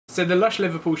So the Lush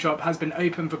Liverpool shop has been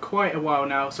open for quite a while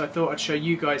now, so I thought I'd show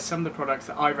you guys some of the products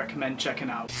that I recommend checking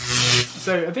out.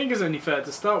 So I think it's only fair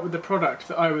to start with the product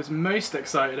that I was most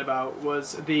excited about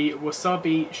was the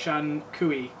Wasabi Shan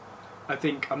Kui. I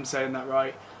think I'm saying that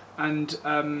right. And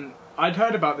I'd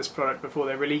heard about this product before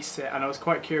they released it, and I was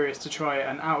quite curious to try it,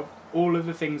 and out of all of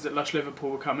the things that Lush Liverpool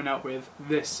were coming out with,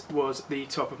 this was the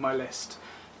top of my list.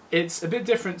 It's a bit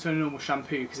different to a normal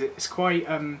shampoo because it's quite,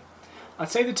 I'd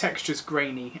say the texture's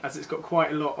grainy, as it's got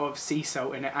quite a lot of sea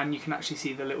salt in it, and you can actually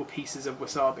see the little pieces of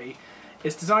wasabi.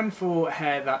 It's designed for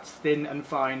hair that's thin and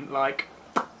fine, like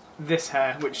this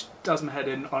hair, which does my head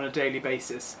in on a daily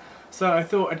basis. So I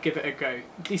thought I'd give it a go.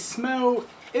 The smell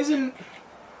isn't...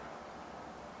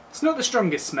 It's not the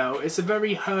strongest smell. It's a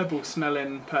very herbal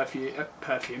smelling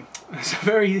perfume. It's a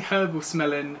very herbal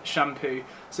smelling shampoo.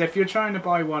 So if you're trying to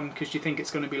buy one because you think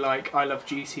it's going to be like I Love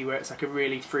Juicy, where it's like a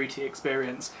really fruity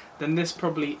experience, then this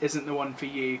probably isn't the one for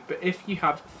you. But if you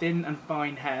have thin and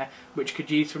fine hair, which could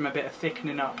use from a bit of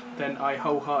thickening up, then I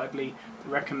wholeheartedly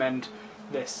recommend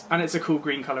this. And it's a cool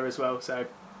green colour as well, so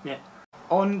yeah.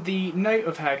 On the note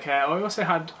of hair care, I also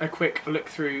had a quick look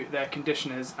through their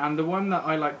conditioners, and the one that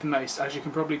I like the most, as you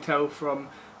can probably tell from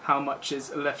how much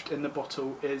is left in the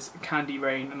bottle, is Candy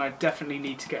Rain, and I definitely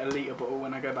need to get a litre bottle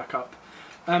when I go back up.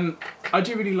 I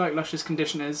do really like Lush's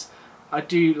conditioners. I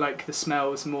do like the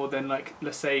smells more than, like,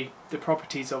 let's say, the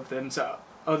properties of them. So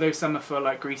although some are for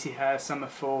like greasy hair, some are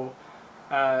for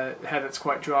hair that's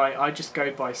quite dry, I just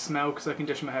go by smell because I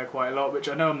condition my hair quite a lot, which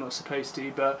I know I'm not supposed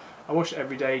to, but I wash it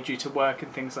every day due to work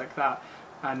and things like that,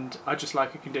 and I just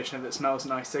like a conditioner that smells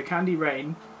nice. So Candy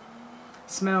Rain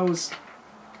smells,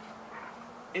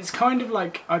 it's kind of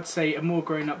like, I'd say, a more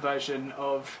grown up version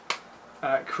of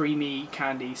creamy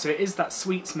candy. So it is that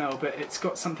sweet smell, but it's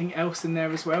got something else in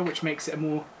there as well, which makes it a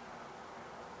more,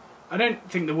 I don't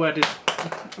think the word is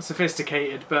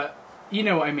sophisticated, but you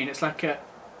know what I mean. It's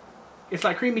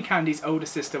like creamy candy's older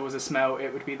sister was a smell,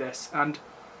 it would be this. And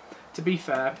to be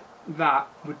fair, that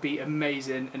would be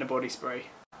amazing in a body spray.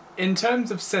 In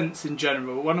terms of scents in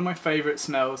general, one of my favourite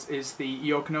smells is the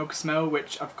Yognog smell,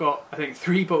 which I've got, I think,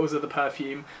 3 bottles of the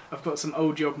perfume. I've got some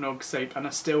old Yognog soap, and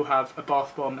I still have a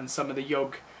bath bomb and some of the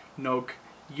Yognog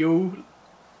Yule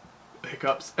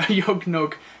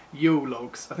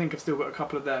logs. I think I've still got a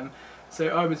couple of them. So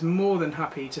I was more than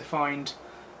happy to find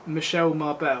Michelle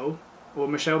Marbel, or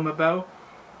Michelle Marbel.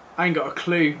 I ain't got a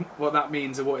clue what that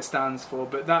means or what it stands for,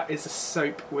 but that is a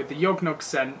soap with the Yognog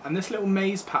scent and this little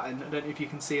maze pattern. I don't know if you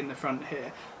can see in the front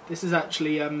here. This is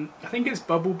actually, I think it's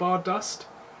bubble bar dust.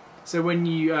 So when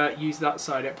you use that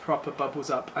side, it proper bubbles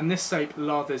up. And this soap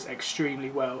lathers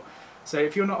extremely well. So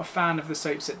if you're not a fan of the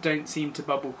soaps that don't seem to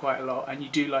bubble quite a lot, and you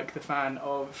do like the smell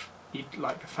of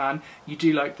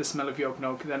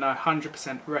Yognog, then I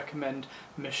 100% recommend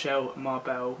Michelle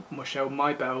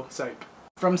Marbel soap.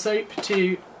 From soap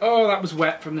to, oh that was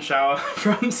wet from the shower,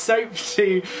 from soap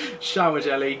to shower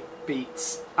jelly,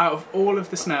 Beats. Out of all of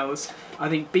the smells, I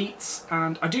think Beats,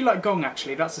 and I do like Gong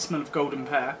actually, that's the smell of golden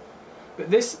pear,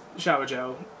 but this shower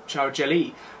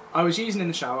jelly, I was using in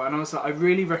the shower and I was like, I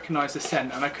really recognise the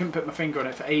scent, and I couldn't put my finger on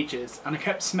it for ages, and I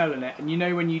kept smelling it, and you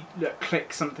know when you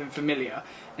click something familiar,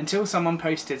 until someone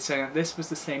posted saying that this was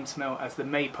the same smell as the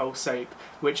Maypole soap,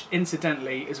 which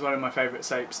incidentally is one of my favourite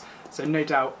soaps, so no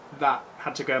doubt that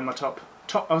had to go in my top,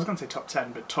 I was going to say top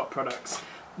 10, but top products.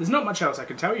 There's not much else I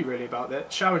can tell you really about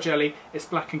it. Shower jelly, it's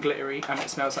black and glittery, and it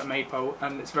smells like Maypole,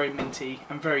 and it's very minty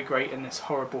and very great in this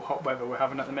horrible hot weather we're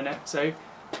having at the minute, so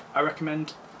I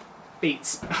recommend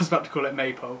Beats. I was about to call it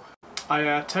Maypole.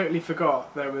 I totally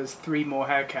forgot there was 3 more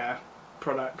hair care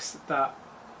products that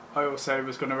I also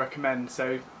was going to recommend,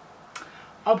 so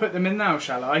I'll put them in now,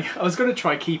 shall I? I was going to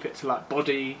try keep it to like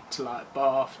body, to like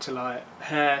bath, to like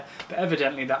hair, but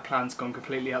evidently that plan's gone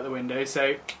completely out the window,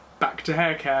 so back to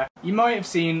hair care. You might have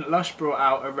seen Lush brought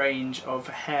out a range of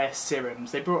hair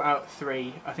serums. They brought out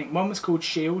 3. I think one was called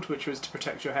Shield, which was to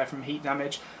protect your hair from heat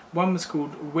damage. One was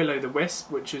called Willow the Wisp,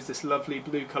 which is this lovely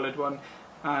blue coloured one.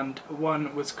 And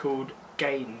one was called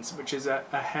Gains, which is a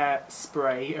hair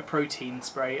spray, a protein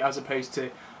spray, as opposed to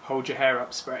hold your hair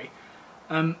up spray.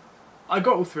 I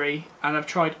got all 3, and I've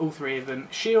tried all 3 of them.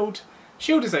 Shield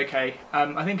is okay.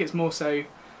 I think it's more so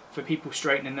for people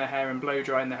straightening their hair and blow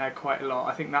drying their hair quite a lot.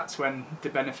 I think that's when the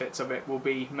benefits of it will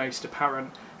be most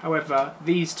apparent. However,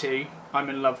 these 2 I'm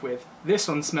in love with. This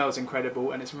one smells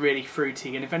incredible and it's really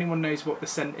fruity, and if anyone knows what the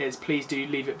scent is, please do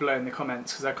leave it below in the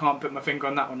comments, because I can't put my finger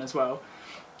on that one as well.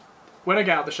 When I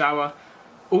get out of the shower,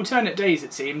 alternate days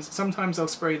it seems, sometimes I'll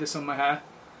spray this on my hair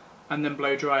and then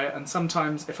blow dry it, and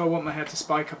sometimes if I want my hair to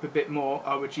spike up a bit more,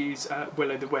 I would use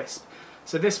Willow the Wisp.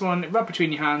 So this one, rub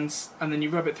between your hands and then you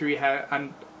rub it through your hair,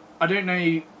 and I don't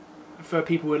know for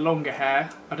people with longer hair,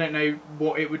 I don't know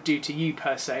what it would do to you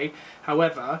per se.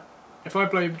 However, if I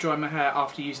blow dry my hair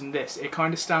after using this, it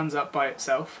kind of stands up by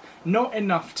itself. Not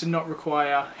enough to not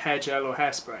require hair gel or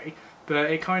hairspray,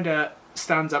 but it kind of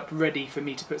stands up ready for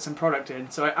me to put some product in.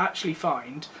 So I actually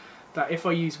find that if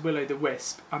I use Willow the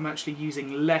Wisp, I'm actually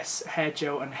using less hair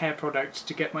gel and hair product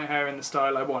to get my hair in the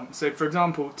style I want. So for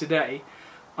example, today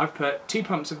I've put 2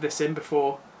 pumps of this in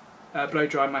before blow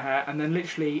drying my hair, and then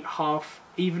literally half,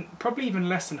 probably even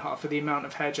less than half of the amount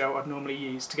of hair gel I'd normally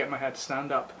use to get my hair to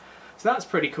stand up. So that's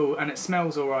pretty cool, and it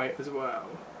smells alright as well.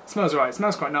 It smells alright, it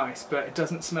smells quite nice, but it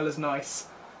doesn't smell as nice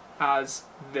as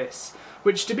this.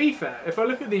 Which, to be fair, if I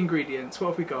look at the ingredients, what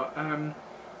have we got?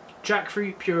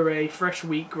 Jackfruit puree, fresh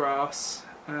wheatgrass,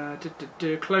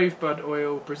 clove bud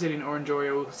oil, Brazilian orange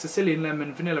oil, Sicilian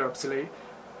lemon, vanilla absolute.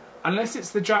 Unless it's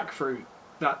the jackfruit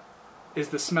that is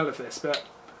the smell of this, but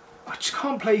I just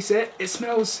can't place it. It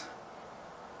smells...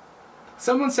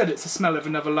 Someone said it's the smell of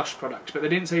another Lush product, but they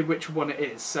didn't say which one it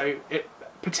is, so it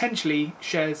potentially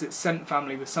shares its scent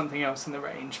family with something else in the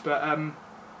range, but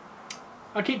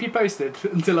I'll keep you posted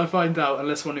until I find out,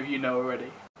 unless one of you know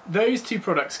already. Those 2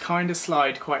 products kind of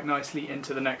slide quite nicely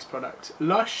into the next product.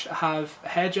 Lush have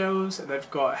hair gels, they've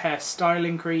got hair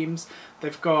styling creams,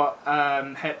 they've got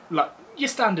like your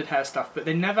standard hair stuff, but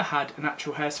they never had an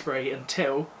actual hairspray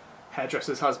until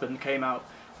Hairdresser's Husband came out.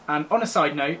 And on a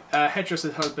side note,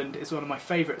 Hairdresser's Husband is one of my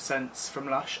favourite scents from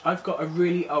Lush. I've got a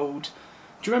really old...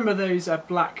 Do you remember those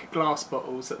black glass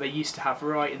bottles that they used to have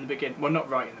right in the beginning? Well, not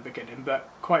right in the beginning, but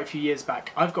quite a few years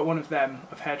back. I've got one of them,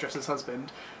 of Hairdresser's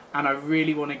Husband, and I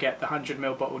really want to get the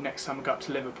 100ml bottle next time I go up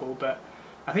to Liverpool, but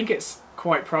I think it's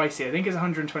quite pricey. I think it's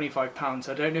 £125,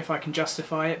 so I don't know if I can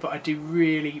justify it, but I do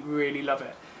really, really love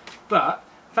it. But,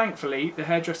 thankfully, the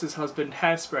Hairdresser's Husband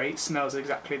hairspray smells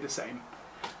exactly the same.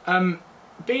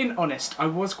 Being honest, I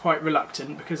was quite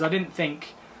reluctant because I didn't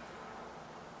think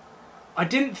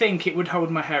it would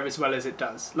hold my hair as well as it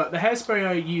does. Like the hairspray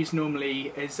I use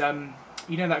normally is,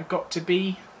 you know that Got To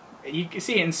Be? You can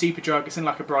see it in Superdrug, it's in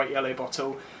like a bright yellow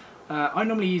bottle. I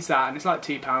normally use that and it's like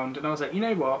 £2, and I was like, you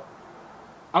know what?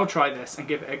 I'll try this and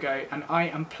give it a go, and I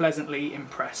am pleasantly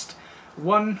impressed.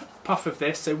 1 puff of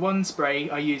this, so 1 spray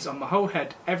I use on my whole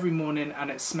head every morning,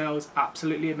 and it smells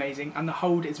absolutely amazing, and the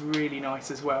hold is really nice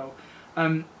as well.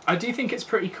 I do think it's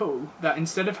pretty cool that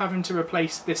instead of having to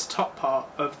replace this top part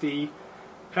of the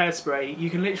hairspray, you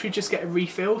can literally just get a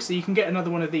refill, so you can get another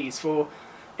one of these for,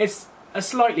 it's a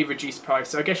slightly reduced price,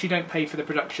 so I guess you don't pay for the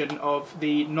production of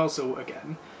the nozzle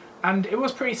again. And it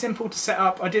was pretty simple to set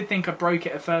up. I did think I broke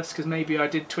it at first because maybe I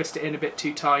did twist it in a bit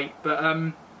too tight, but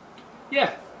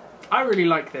yeah, I really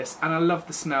like this and I love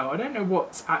the smell. I don't know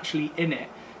what's actually in it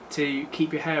to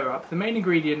keep your hair up. The main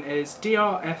ingredient is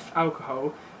DRF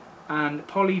alcohol and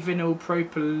polyvinyl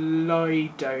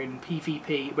propylidone,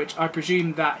 PVP, which I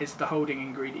presume that is the holding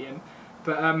ingredient.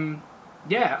 But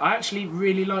yeah, I actually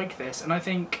really like this, and I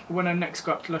think when I next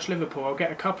go up to Lush Liverpool I'll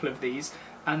get a couple of these,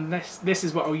 and this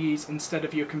is what I'll use instead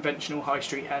of your conventional high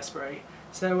street hairspray.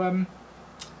 So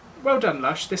well done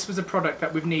Lush, this was a product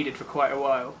that we've needed for quite a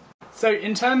while. So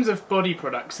in terms of body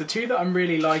products, the 2 that I'm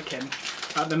really liking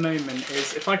at the moment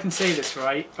is, if I can say this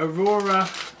right, Aurora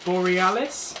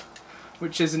Borealis,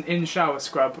 which is an in-shower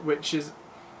scrub, which is,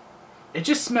 it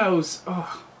just smells,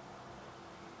 oh,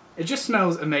 it just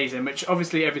smells amazing, which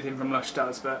obviously everything from Lush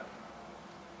does, but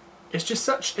it's just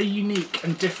such a unique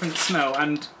and different smell,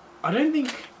 and I don't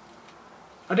think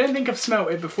I've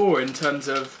smelt it before in terms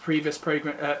of previous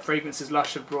fragrances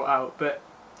Lush have brought out, but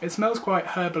it smells quite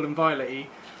herbal and violet-y,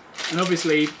 and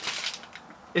obviously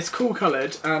it's cool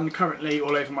coloured and currently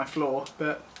all over my floor,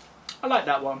 but I like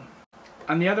that one.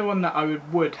 And the other one that I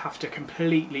would have to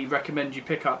completely recommend you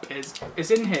pick up is, it's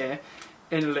in here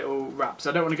in a little wrap, so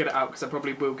I don't want to get it out because I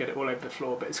probably will get it all over the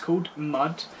floor, but it's called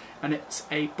Mud, and it's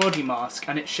a body mask,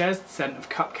 and it shares the scent of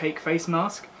Cupcake face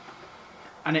mask,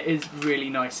 and it is really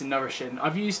nice and nourishing.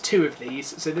 I've used 2 of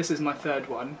these, so this is my 3rd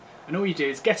one, and all you do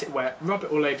is get it wet, rub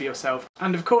it all over yourself,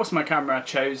 and of course my camera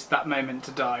chose that moment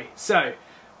to die. So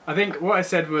I think what I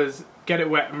said was get it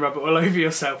wet and rub it all over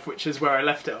yourself, which is where I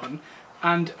left it on.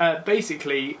 And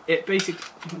basically, it's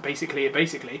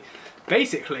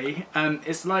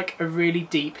like a really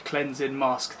deep cleansing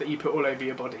mask that you put all over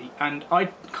your body. And I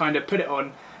kind of put it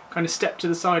on, kind of step to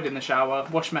the side in the shower,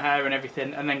 wash my hair and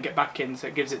everything, and then get back in, so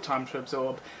it gives it time to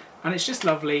absorb. And it's just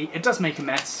lovely. It does make a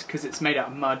mess because it's made out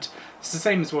of mud. It's the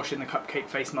same as washing the Cupcake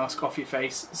face mask off your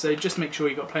face. So just make sure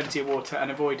you've got plenty of water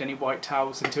and avoid any white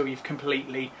towels until you've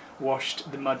completely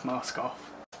washed the mud mask off.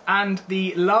 And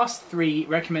the last 3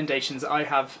 recommendations I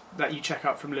have that you check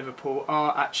out from Liverpool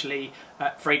are actually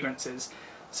fragrances.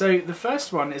 So the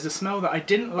first one is a smell that I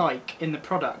didn't like in the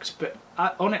product, but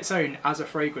on its own as a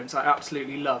fragrance I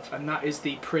absolutely love, and that is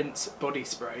the Prince body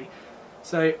spray.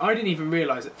 So I didn't even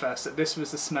realise at first that this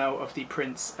was the smell of the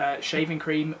Prince shaving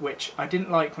cream, which I didn't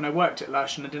like when I worked at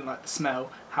Lush and I didn't like the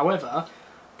smell. However,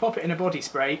 pop it in a body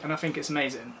spray and I think it's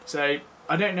amazing. So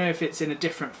I don't know if it's in a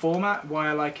different format why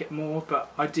I like it more,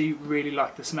 but I do really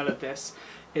like the smell of this.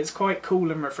 It's quite cool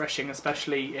and refreshing,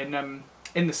 especially in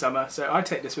the summer, so I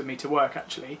take this with me to work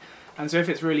actually. And so if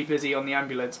it's really busy on the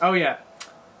ambulance, oh yeah,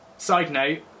 side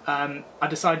note, I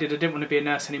decided I didn't want to be a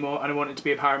nurse anymore and I wanted to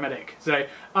be a paramedic, so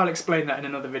I'll explain that in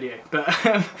another video. But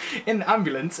in the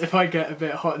ambulance, if I get a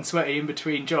bit hot and sweaty in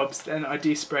between jobs, then I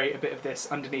do spray a bit of this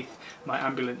underneath my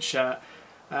ambulance shirt.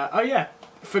 Oh yeah,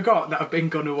 forgot that I've been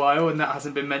gone a while and that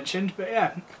hasn't been mentioned, but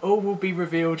yeah, all will be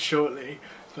revealed shortly.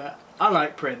 But I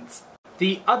like Prince.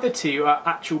 The other two are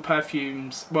actual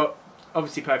perfumes, well,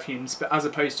 obviously perfumes, but as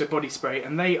opposed to a body spray,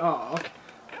 and they are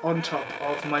on top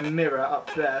of my mirror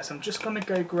up there, so I'm just going to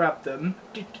go grab them.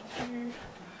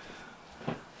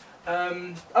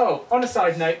 Oh, on a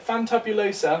side note,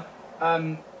 Fantabulosa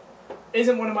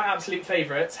isn't one of my absolute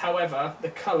favourites, however the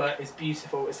colour is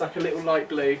beautiful. It's like a little light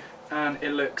blue and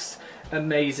it looks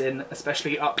amazing,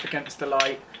 especially up against the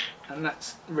light. And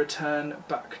let's return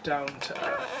back down to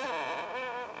earth.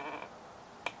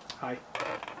 Hi.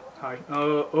 Hi.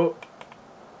 Oh.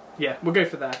 Yeah, we'll go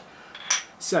for that.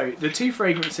 So, the two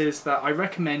fragrances that I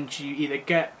recommend you either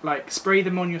get, like, spray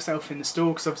them on yourself in the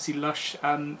store, because obviously Lush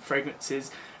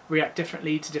fragrances react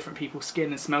differently to different people's skin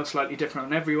and smell slightly different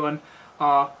on everyone,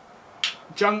 are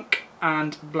Junk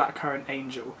and Blackcurrent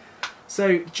Angel.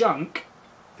 So, Junk,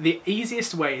 the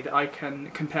easiest way that I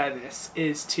can compare this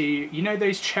is to, you know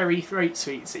those cherry throat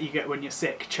sweets that you get when you're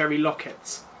sick, cherry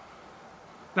lockets?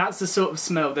 That's the sort of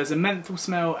smell. There's a menthol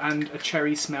smell and a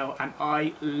cherry smell, and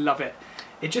I love it.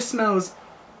 It just smells,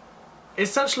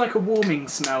 it's such like a warming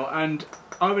smell, and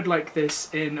I would like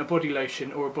this in a body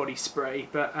lotion or a body spray,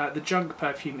 but the Junk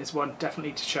perfume is one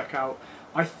definitely to check out.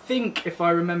 I think, if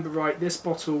I remember right, this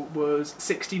bottle was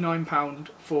 £69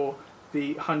 for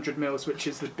the 100ml, which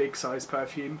is the big size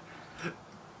perfume.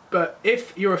 But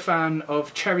if you're a fan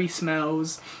of cherry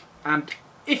smells, and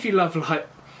if you love like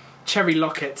cherry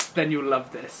lockets, then you'll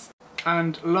love this.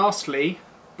 And lastly,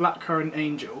 Blackcurrent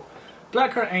Angel.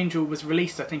 Blackcurrant Angel was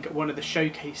released, I think, at one of the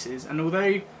showcases, and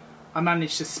although I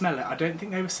managed to smell it, I don't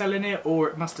think they were selling it, or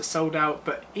it must have sold out,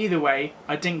 but either way,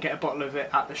 I didn't get a bottle of it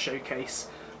at the showcase.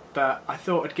 But I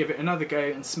thought I'd give it another go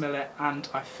and smell it, and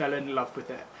I fell in love with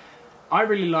it. I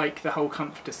really like the whole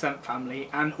Comforter scent family,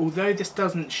 and although this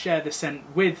doesn't share the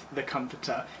scent with the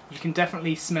Comforter, you can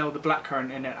definitely smell the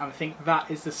blackcurrant in it, and I think that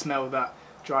is the smell that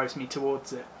drives me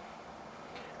towards it.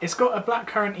 It's got a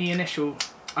blackcurrant-y initial.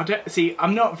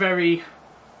 I'm not very,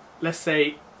 let's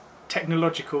say,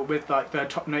 technological with like the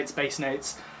top notes, base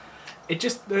notes.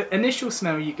 The initial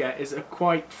smell you get is a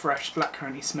quite fresh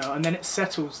blackcurrant-y smell, and then it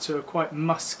settles to a quite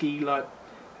musky, like,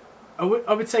 I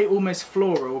would say almost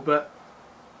floral, but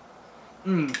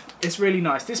it's really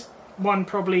nice. This one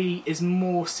probably is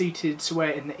more suited to wear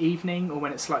in the evening or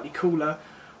when it's slightly cooler,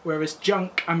 whereas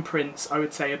Junk and Prince I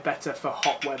would say are better for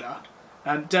hot weather.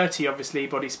 Dirty, obviously,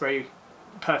 body spray,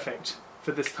 perfect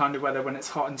for this kind of weather when it's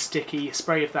hot and sticky. A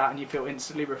spray of that and you feel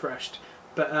instantly refreshed.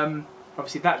 But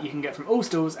obviously that you can get from all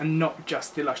stores and not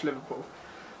just the Lush Liverpool.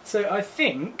 So I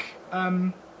think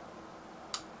they're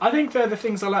the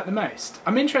things I like the most.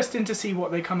 I'm interested to see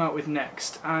what they come out with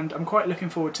next, and I'm quite looking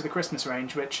forward to the Christmas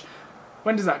range, which,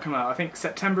 when does that come out? I think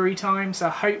September-y time, so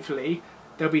hopefully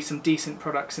there'll be some decent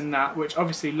products in that, which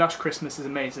obviously Lush Christmas is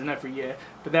amazing every year,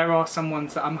 but there are some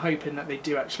ones that I'm hoping that they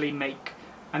do actually make,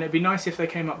 and it'd be nice if they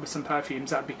came up with some perfumes.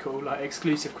 That'd be cool, like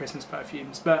exclusive Christmas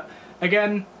perfumes. But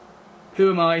again, who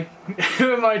am I?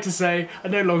 Who am I to say? I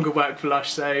no longer work for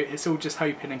Lush, so it's all just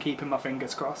hoping and keeping my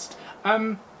fingers crossed.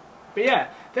 But yeah,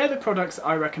 they're the products that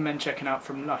I recommend checking out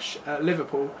from Lush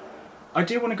Liverpool. I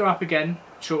do want to go up again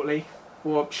shortly,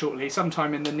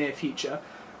 sometime in the near future,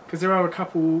 because there are a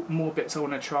couple more bits I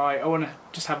want to try. I want to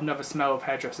just have another smell of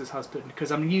Hairdresser's Husband, because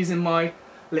I'm using my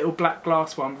little black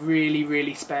glass one really,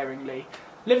 really sparingly.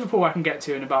 Liverpool I can get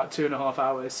to in about 2.5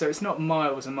 hours, so it's not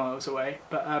miles and miles away.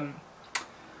 But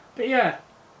yeah,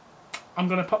 I'm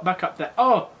gonna pop back up there.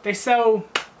 Oh, they sell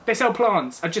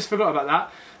plants. I just forgot about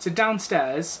that. So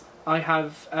downstairs I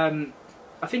have,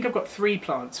 I think I've got 3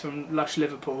 plants from Lush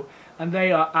Liverpool, and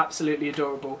they are absolutely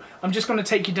adorable. I'm just going to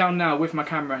take you down now with my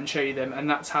camera and show you them, and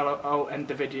that's how I'll end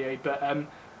the video. But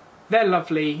they're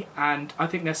lovely, and I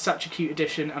think they're such a cute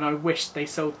addition, and I wish they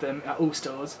sold them at all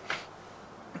stores.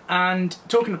 And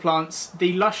talking of plants,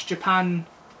 the Lush Japan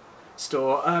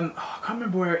store, I can't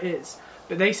remember where it is,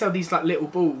 but they sell these like little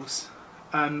balls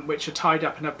which are tied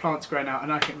up and have plants growing out,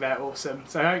 and I think they're awesome.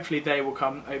 So hopefully they will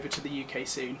come over to the UK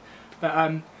soon.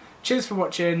 But cheers for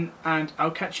watching, and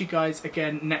I'll catch you guys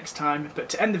again next time. But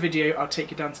to end the video, I'll take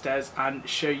you downstairs and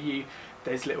show you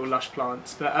those little Lush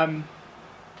plants. But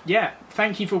yeah,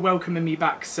 thank you for welcoming me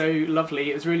back so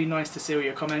lovely. It was really nice to see all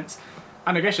your comments,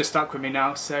 and I guess you're stuck with me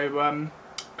now, so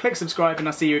click subscribe and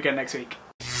I'll see you again next week.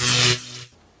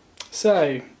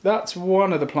 So that's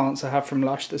one of the plants I have from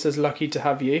Lush that says lucky to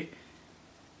have you.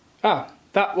 Ah,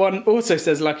 that one also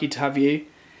says lucky to have you.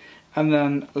 And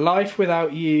then life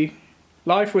without you,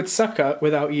 life would sucker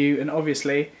without you, and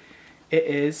obviously it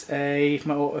is a, if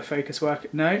my autofocus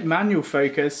work, no, manual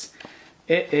focus,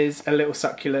 it is a little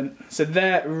succulent. So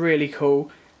they're really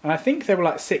cool, and I think they were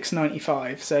like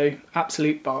 $6.95, so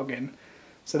absolute bargain.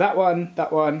 So that one,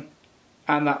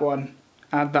 and that one,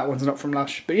 and that one's not from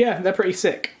Lush. But yeah, they're pretty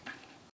sick.